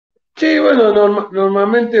Sí, bueno,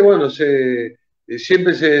 normalmente, bueno,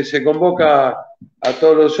 siempre se convoca a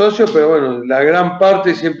todos los socios, pero bueno, la gran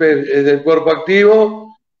parte siempre es del cuerpo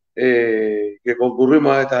activo que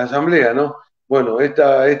concurrimos a estas asambleas, ¿no? Bueno,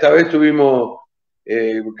 esta vez casi tuvimos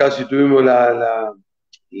el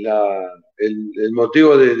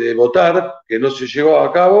motivo de votar, que no se llevó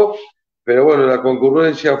a cabo, pero bueno, la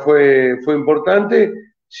concurrencia fue importante,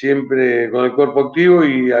 siempre con el cuerpo activo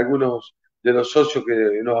y algunos de los socios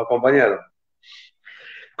que nos acompañaron.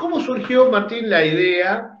 ¿Cómo surgió, Martín, la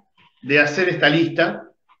idea de hacer esta lista?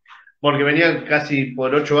 Porque venían casi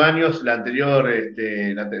por 8 años la anterior,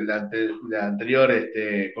 la anterior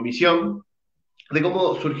comisión, de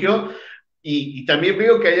cómo surgió, y también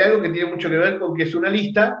veo que hay algo que tiene mucho que ver con que es una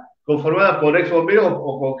lista conformada por ex bomberos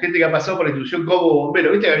o con gente que ha pasado por la institución como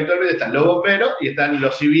bombero. Viste que habitualmente están los bomberos y están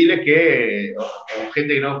los civiles o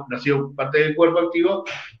gente que no ha sido parte del cuerpo activo,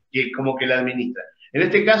 que como que la administra. En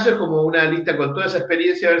este caso es como una lista con toda esa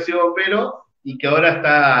experiencia de haber sido bombero y que ahora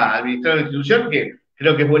está administrando la institución, que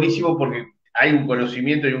creo que es buenísimo porque hay un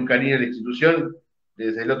conocimiento y un cariño en la institución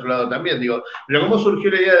desde el otro lado también. Digo, pero ¿cómo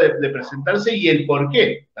surgió la idea de presentarse y el por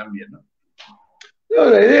qué también, ¿no? No,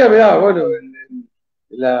 la idea, mirá, bueno,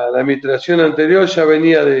 la administración anterior ya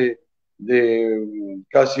venía de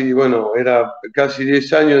casi, bueno, era casi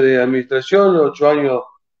 10 años de administración, 8 años,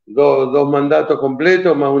 dos mandatos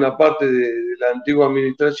completos, más una parte de la antigua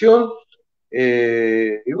administración.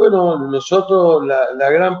 Y bueno, nosotros, la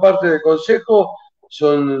gran parte del consejo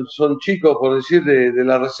son chicos, por decir, de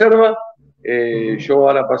la reserva. Yo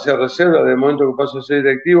ahora pasé a reserva, desde el momento que paso a ser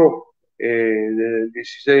directivo, desde el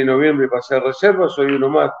 16 de noviembre pasé a reserva, soy uno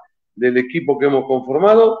más del equipo que hemos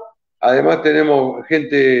conformado. Además tenemos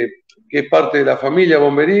gente que es parte de la familia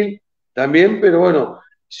bomberil también, pero bueno,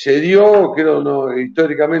 se dio, creo, no,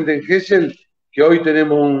 históricamente en Gesell, que hoy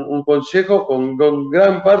tenemos un consejo con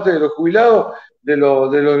gran parte de los jubilados de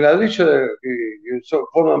los ladrillos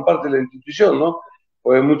forman parte de la institución, ¿no?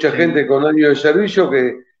 Pues hay mucha Sí. gente con años de servicio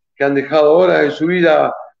que han dejado horas de su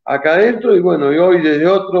vida acá adentro y bueno, y hoy desde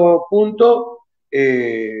otro punto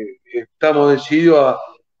estamos decididos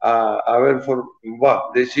a ver,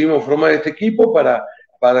 decidimos formar este equipo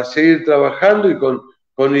para seguir trabajando y con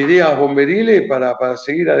ideas bomberiles para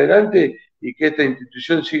seguir adelante y que esta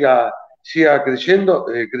institución siga creciendo,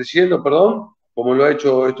 perdón, como lo ha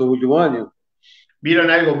hecho estos últimos años. ¿Vieron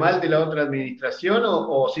algo mal de la otra administración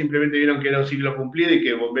o simplemente vieron que era un ciclo cumplido y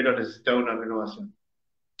que Bomberos necesitaba una renovación?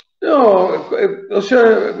 No, o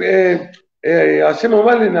sea, hacemos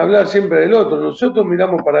mal en hablar siempre del otro. Nosotros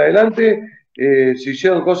miramos para adelante, se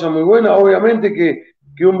hicieron cosas muy buenas. Obviamente que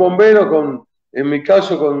un bombero, en mi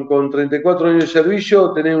caso, con 34 años de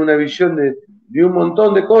servicio, tenés una visión de un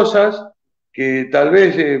montón de cosas que tal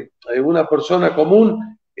vez una persona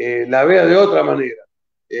común la vea de otra manera.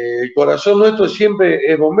 El corazón nuestro siempre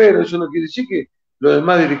es bombero, eso no quiere decir que los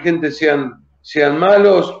demás dirigentes sean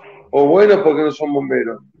malos o buenos porque no son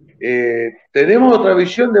bomberos. Tenemos otra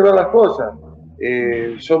visión de ver las cosas.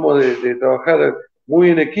 Somos de trabajar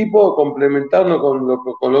muy en equipo, complementarnos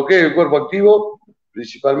con lo que es el cuerpo activo,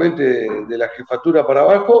 principalmente de la jefatura para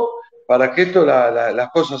abajo, para que las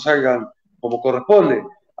cosas salgan como corresponde.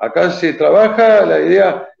 Acá se trabaja, la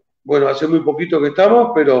idea, bueno, hace muy poquito que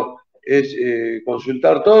estamos, pero es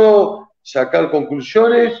consultar todo, sacar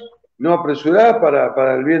conclusiones, no apresurar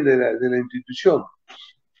para el bien de la institución.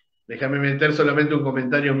 Déjame meter solamente un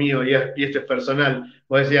comentario mío y esto es personal.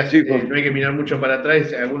 Vos decías, Sí, no hay que mirar mucho para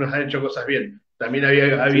atrás, algunos han hecho cosas bien. También ha sí.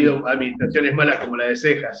 habido administraciones malas como la de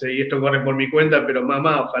Cejas, y esto corre por mi cuenta, pero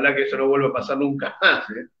mamá, ojalá que eso no vuelva a pasar nunca más,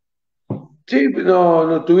 Sí, no,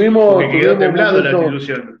 porque quedó tuvimos temblado la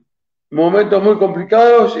institución. momentos muy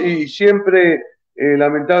complicados y siempre,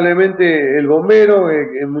 lamentablemente, el bombero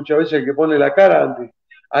es muchas veces el que pone la cara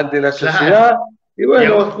ante la sociedad. Claro. Y Y a vos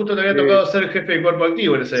bueno, justo te había tocado ser jefe de cuerpo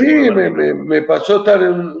activo en esa sí, época, Martín. me pasó estar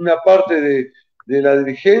en una parte de la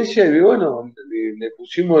dirigencia y bueno, le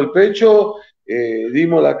pusimos el pecho,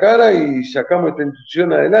 dimos la cara y sacamos esta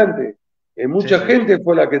institución adelante. Sí, Mucha sí. gente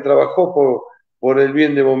fue la que trabajó por el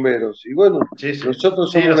bien de bomberos. Y bueno, Sí, sí.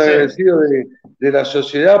 nosotros Sí, somos lo un sé. agradecidos de la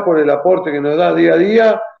sociedad por el aporte que nos da día a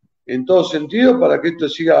día en todo sentido para que esto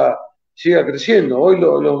siga creciendo. Hoy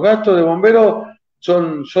los gastos de bomberos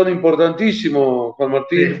son importantísimos, Juan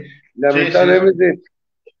Martín. Sí, sí, sí, sí. Lamentablemente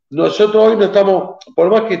nosotros hoy no estamos, por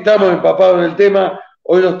más que estamos empapados en el tema,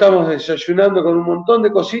 hoy no estamos desayunando con un montón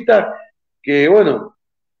de cositas que, bueno,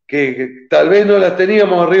 que tal vez no las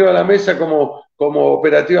teníamos arriba de la mesa como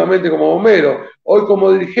operativamente como bomberos. Hoy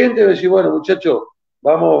como dirigente me decís, bueno, muchachos,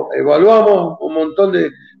 vamos, evaluamos un montón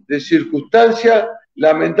de circunstancias.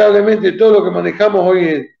 Lamentablemente todo lo que manejamos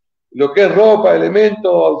hoy lo que es ropa,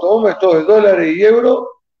 elementos, automóviles, todo es dólares y euros,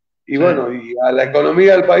 y Sí. bueno, y a la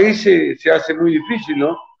economía del país se hace muy difícil,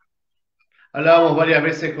 ¿no? Hablábamos varias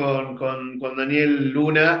veces con Daniel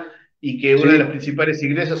Luna y que uno de los Sí, principales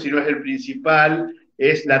ingresos, si no es el principal,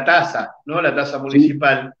 es la tasa, ¿no? La tasa sí,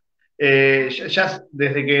 municipal. Ya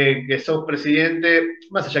desde que sos presidente,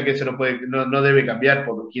 más allá que eso no debe cambiar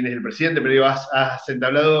por quién es el presidente, pero digo, has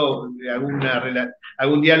entablado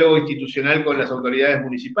algún diálogo institucional con las autoridades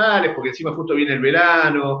municipales, porque encima justo viene el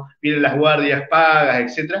verano, vienen las guardias pagas,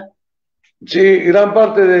 etcétera. sí, gran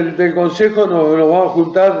parte del Consejo nos vamos a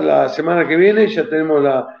juntar la semana que viene, ya tenemos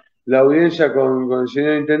la audiencia con el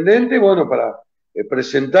señor Intendente, bueno, para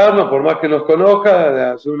presentarnos, por más que nos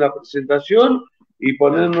conozca, hacer una presentación y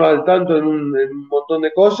Claro. ponernos al tanto en un montón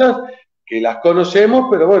de cosas que las conocemos,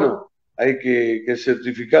 pero bueno, hay que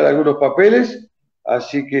certificar algunos papeles,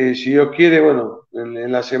 así que si Dios quiere, bueno,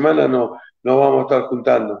 en la semana nos vamos a estar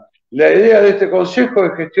juntando. La idea de este Consejo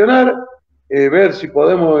es gestionar, ver si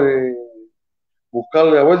podemos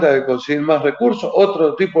buscarle la vuelta de conseguir más recursos,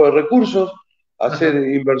 otro tipo de recursos, hacer Ajá.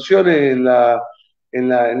 inversiones en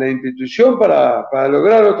la institución para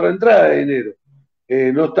lograr otra entrada de dinero.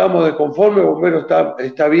 No estamos desconformes, Bombero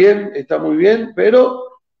está bien, está muy bien,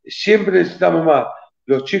 pero siempre necesitamos más.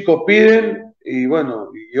 Los chicos piden y bueno,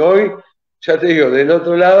 y hoy, ya te digo, del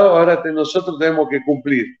otro lado, ahora nosotros tenemos que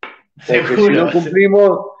cumplir, porque si no Seguro. cumplimos,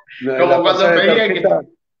 Como la cuando pasada de pedían que...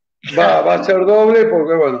 tarjeta va a ser doble,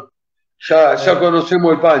 porque bueno, ya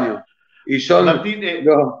conocemos el paño. Y son Martín,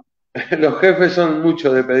 los, los jefes son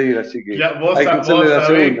muchos de pedir, así que vos, hay que hacerle vos la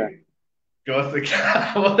sabés segunda. que vos,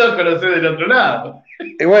 vos lo conocés del otro lado.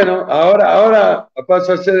 Y bueno, ahora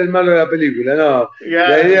pasa a ser el malo de la película. No, la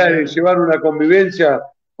Claro, idea de claro. llevar una convivencia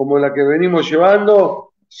como la que venimos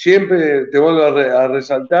llevando, siempre te vuelvo a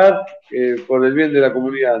resaltar por el bien de la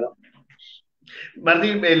comunidad, ¿no?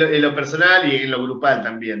 Martín, en lo personal y en lo grupal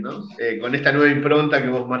también, ¿no? Con esta nueva impronta que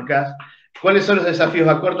vos marcás, ¿cuáles son los desafíos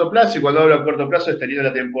a corto plazo? Y cuando hablo a corto plazo es teniendo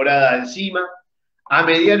la temporada encima, a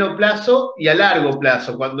mediano plazo y a largo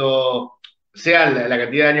plazo, cuando sea la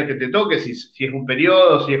cantidad de años que te toque, si es un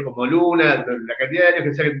periodo, si es como Luna, la cantidad de años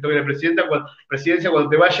que sea que te toque la presidencia, cuando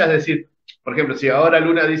te vayas, decir, por ejemplo, si ahora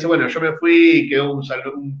Luna dice, bueno, yo me fui y quedó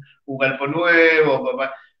un galpón nuevo,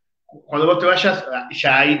 papá, cuando vos te vayas,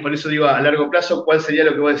 ya ahí, por eso digo a largo plazo, ¿cuál sería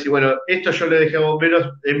lo que vos decís? Bueno, esto yo le dejé a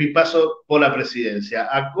Bomberos en mi paso por la presidencia.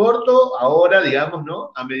 A corto, ahora, digamos,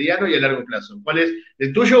 ¿no? A mediano y a largo plazo. ¿Cuál es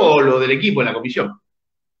el tuyo o lo del equipo en la comisión?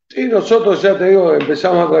 Sí, nosotros ya te digo,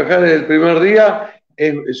 empezamos a trabajar desde el primer día.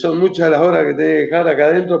 Son muchas las horas que tenés que dejar acá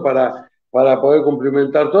adentro para poder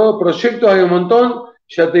cumplimentar todo. Proyectos hay un montón,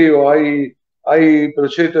 ya te digo, hay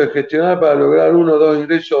proyectos de gestionar para lograr uno o dos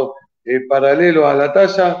ingresos paralelos a la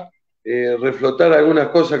tasa, reflotar algunas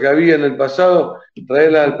cosas que había en el pasado,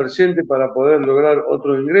 traerlas al presente para poder lograr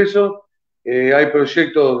otros ingresos. Hay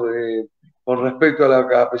proyectos con respecto a la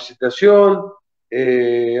capacitación,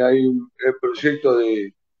 hay un proyecto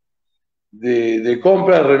de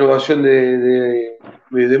compra, renovación de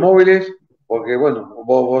móviles, porque bueno,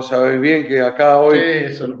 vos sabés bien que acá Sí, hoy,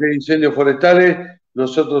 eso. porque hay incendios forestales,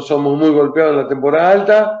 nosotros somos muy golpeados en la temporada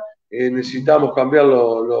alta, necesitamos cambiar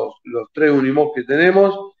los tres Unimog que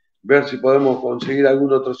tenemos, ver si podemos conseguir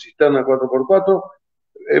algún otro cisterna 4x4.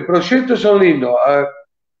 Proyectos son lindos,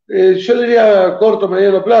 yo diría a corto,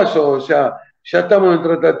 mediano plazo, o sea, ya estamos en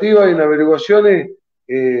tratativa y en averiguaciones,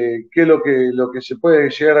 qué es lo que se puede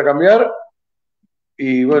llegar a cambiar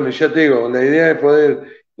y bueno, ya te digo, la idea es poder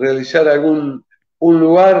realizar un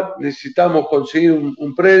lugar, necesitamos conseguir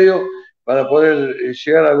un predio para poder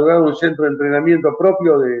llegar a lograr un centro de entrenamiento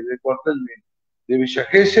propio del cuartel de Villa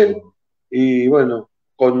Gesell. Y bueno,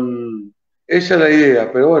 esa es la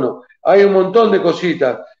idea. Pero bueno, hay un montón de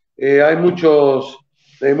cositas. Hay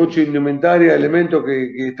mucha indumentaria, elementos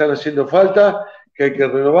que están haciendo falta, que hay que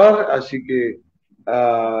renovar. Así que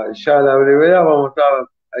ya a la brevedad vamos a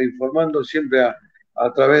estar informando siempre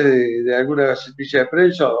a través de alguna gacetilla de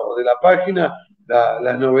prensa o de la página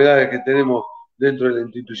las novedades que tenemos dentro de la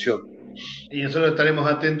institución. Y nosotros estaremos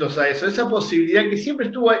atentos a eso. Esa posibilidad que siempre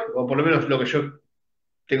estuvo ahí, o por lo menos lo que yo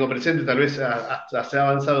tengo presente, tal vez se ha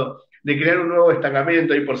avanzado, de crear un nuevo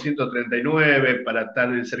destacamento ahí por 139 para estar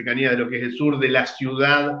en cercanía de lo que es el sur de la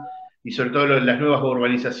ciudad y sobre todo las nuevas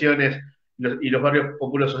urbanizaciones y los barrios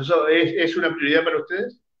populosos. ¿Eso es una prioridad para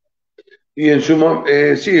ustedes? Y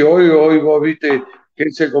sí, hoy vos viste que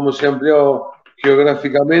ese como se amplió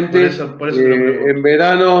geográficamente. Por eso te lo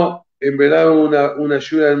pregunto. En verano una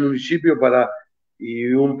ayuda del municipio y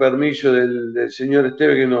un permiso del señor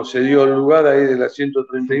Esteve que nos cedió el lugar ahí de la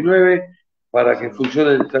 139 para que Exacto.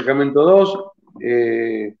 funcione el destacamento 2.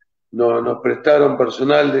 nos prestaron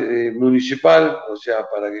personal municipal, o sea,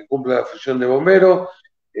 para que cumpla la función de bombero.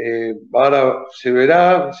 Ahora se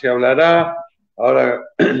verá, se hablará, ahora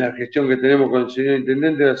la gestión que tenemos con el señor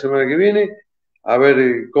intendente la semana que viene, a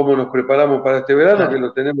ver cómo nos preparamos para este verano, que Claro,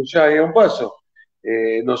 lo tenemos ya ahí a un paso.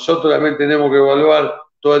 Nosotros también tenemos que evaluar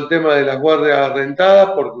todo el tema de las guardias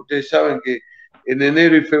rentadas, porque ustedes saben que en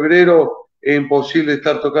enero y febrero es imposible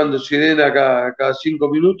estar tocando sirena cada 5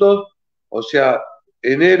 minutos, o sea,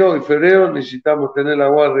 enero y febrero necesitamos tener la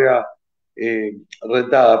guardia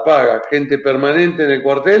rentada, paga, gente permanente en el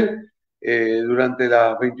cuartel durante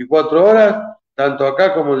las 24 horas, tanto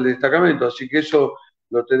acá como en el destacamento. Así que eso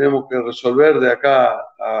lo tenemos que resolver de acá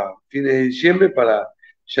a fines de diciembre para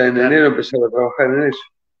ya en enero claro. empezar a trabajar en eso.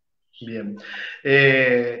 Bien.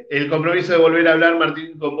 El compromiso de volver a hablar,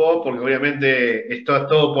 Martín, con vos, porque obviamente está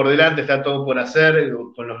todo por delante, está todo por hacer,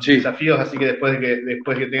 con los Sí, desafíos, así que después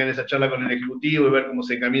que tengan esa charla con el Ejecutivo y ver cómo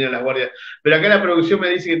se caminan las guardias. Pero acá la producción me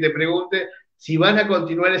dice que te pregunte si van a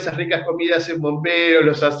continuar esas ricas comidas en bomberos,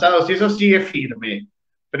 los asados, y eso sigue firme.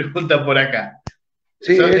 Pregunta por acá.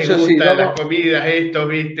 sí, ¿Eso les eso sí, gusta las vamos. comidas, esto,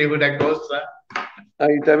 viste, una cosa?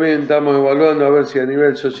 Ahí también estamos evaluando a ver si a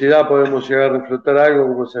nivel sociedad podemos llegar a reflotar algo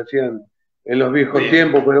como se hacían en los viejos Bien.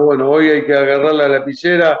 tiempos, pero bueno, hoy hay que agarrar la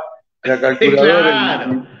lapicera, la calculadora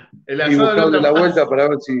Claro, el y asado no buscarle está la vuelta más. para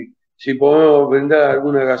ver si podemos brindar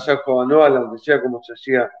algún agasajo anual, aunque sea como se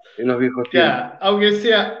hacía en los viejos tiempos. Claro, aunque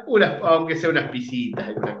sea unas pisitas,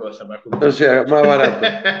 alguna cosa para O juntar. sea, más barato.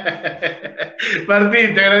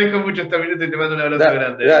 Martín, te agradezco mucho esta minuto y te mando un abrazo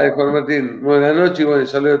grande. Dale, Juan Martín. Buenas noches y bueno,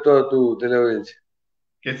 saludos a toda tu teleaudiencia.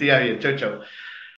 Que sigas bien. Chau, chau.